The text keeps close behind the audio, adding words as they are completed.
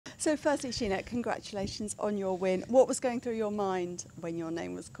So firstly, Sheena, congratulations on your win. What was going through your mind when your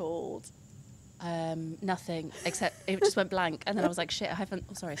name was called? Nothing, except it just went blank. And then I was like, shit, I haven't,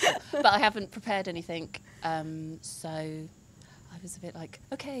 but I haven't prepared anything. So I was a bit like,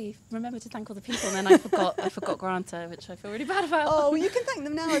 okay, remember to thank all the people. And then I forgot Granta, which I feel really bad about. Oh, well, you can thank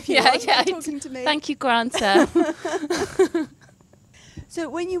them now if you want. Yeah, talking to me. Thank you, Granta. So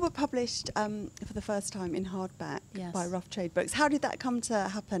when you were published for the first time in hardback by Rough Trade Books, how did that come to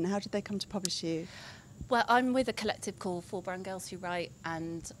happen? How did they come to publish you? Well, I'm with a collective called Four Brown Girls Who Write,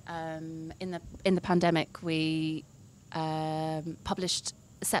 and in the pandemic we published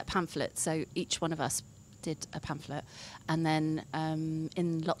a set of pamphlets. So each one of us did a pamphlet, and then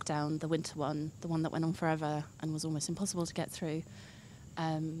in lockdown, the winter one, the one that went on forever and was almost impossible to get through,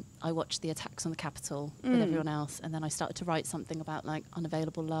 I watched the attacks on the Capitol with everyone else, and then I started to write something about like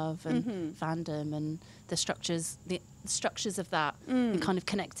unavailable love and fandom and the structures of that, and kind of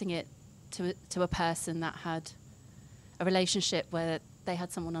connecting it to a person that had a relationship where they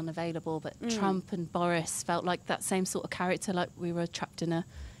had someone unavailable, but Trump and Boris felt like that same sort of character, like we were trapped in a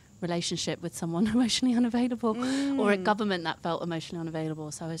relationship with someone emotionally unavailable, or a government that felt emotionally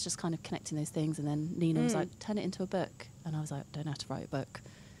unavailable. So I was just kind of connecting those things, and then Nina was like, turn it into a book. And I was like, don't know how to write a book.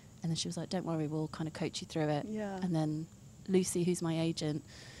 And then she was like, don't worry, we'll kind of coach you through it. Yeah. And then Lucy, who's my agent,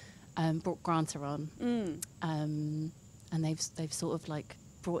 brought Granta on, and they've sort of like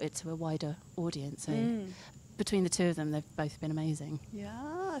brought it to a wider audience. So between the two of them, they've both been amazing.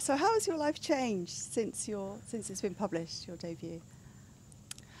 Yeah. So how has your life changed since it's been published, your debut?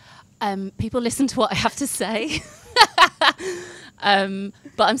 People listen to what I have to say, but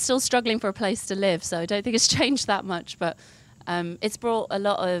I'm still struggling for a place to live, so I don't think it's changed that much. But it's brought a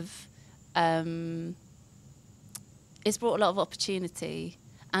lot of opportunity,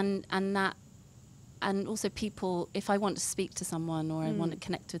 and also people. If I want to speak to someone or I want to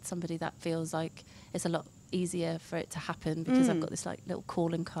connect with somebody, that feels like it's a lot easier for it to happen because I've got this like little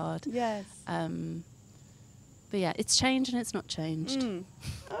calling card. Yes. But yeah, it's changed and it's not changed.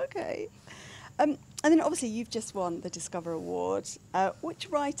 Okay. And then obviously you've just won the Discover Award. Which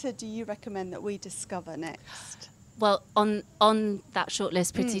writer do you recommend that we discover next? Well, on that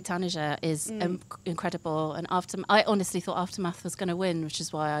shortlist, Priti Taneja is incredible. And I honestly thought Aftermath was going to win, which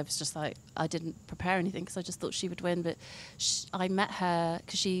is why I was just like, I didn't prepare anything because I just thought she would win. But I met her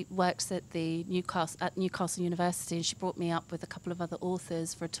because she works at Newcastle University, and she brought me up with a couple of other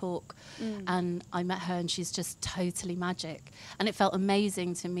authors for a talk. And I met her, and she's just totally magic. And it felt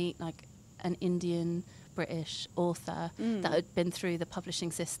amazing to meet like an Indian British author that had been through the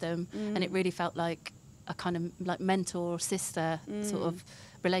publishing system, and it really felt like a kind of like mentor or sister sort of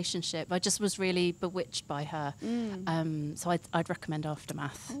relationship. I just was really bewitched by her. So I'd recommend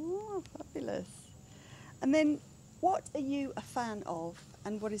Aftermath. Oh, fabulous. And then what are you a fan of,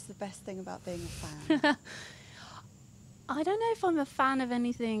 and what is the best thing about being a fan? I don't know if I'm a fan of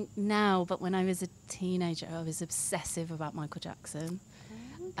anything now, but when I was a teenager, I was obsessive about Michael Jackson.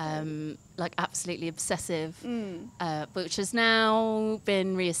 Like absolutely obsessive, which has now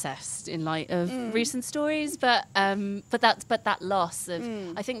been reassessed in light of recent stories. But that loss of,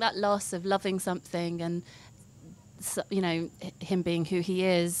 I think that loss of loving something and him being who he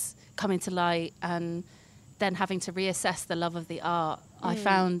is coming to light, and then having to reassess the love of the art, I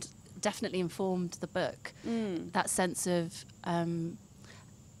found definitely informed the book. That sense of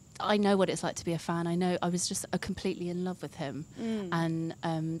I know what it's like to be a fan. I know I was just completely in love with him, and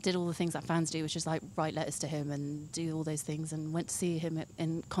did all the things that fans do, which is like write letters to him and do all those things, and went to see him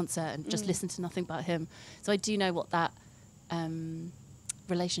in concert and just listen to nothing but him. So I do know what that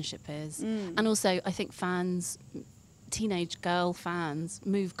relationship is. And also I think fans, teenage girl fans,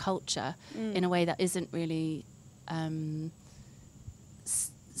 move culture in a way that isn't really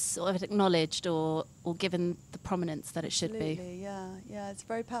sort of acknowledged or given the prominence that it should be. Yeah, it's a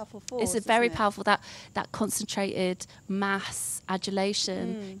very powerful force. It's a very powerful, that concentrated mass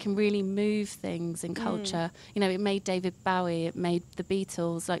adulation can really move things in culture. It made David Bowie, it made the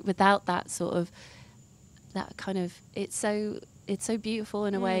Beatles. Like without that sort of, that kind of, it's so beautiful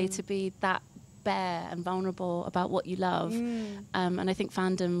in a way to be that bare and vulnerable about what you love. And I think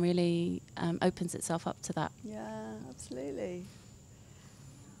fandom really opens itself up to that. Yeah, absolutely.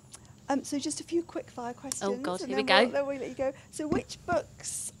 So just a few quick fire questions. Oh God, here we go. Then we'll let you go. So which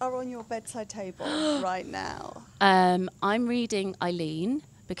books are on your bedside table right now? I'm reading Eileen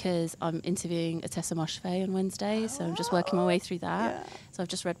because I'm interviewing Atessa Moshfegh on Wednesday, so I'm just working my way through that. Yeah. So I've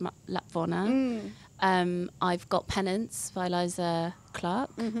just read Lapvona. I've got Penance by Eliza Clark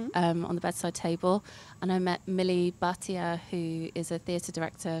on the bedside table, and I met Millie Bhatia, who is a theatre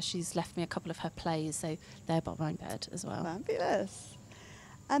director. She's left me a couple of her plays, so they're by my bed as well. Fabulous.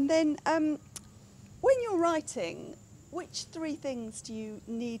 And then when you're writing, which three things do you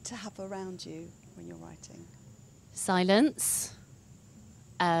need to have around you when you're writing? Silence,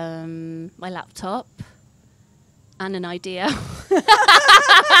 my laptop, and an idea.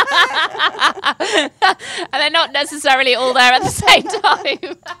 And they're not necessarily all there at the same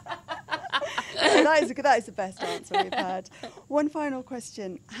time. That is the best answer we've had. One final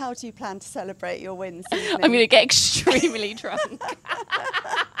question. How do you plan to celebrate your wins? I'm going to get extremely drunk.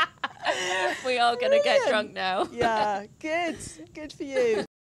 We are going to get drunk now. Yeah, good. Good for you.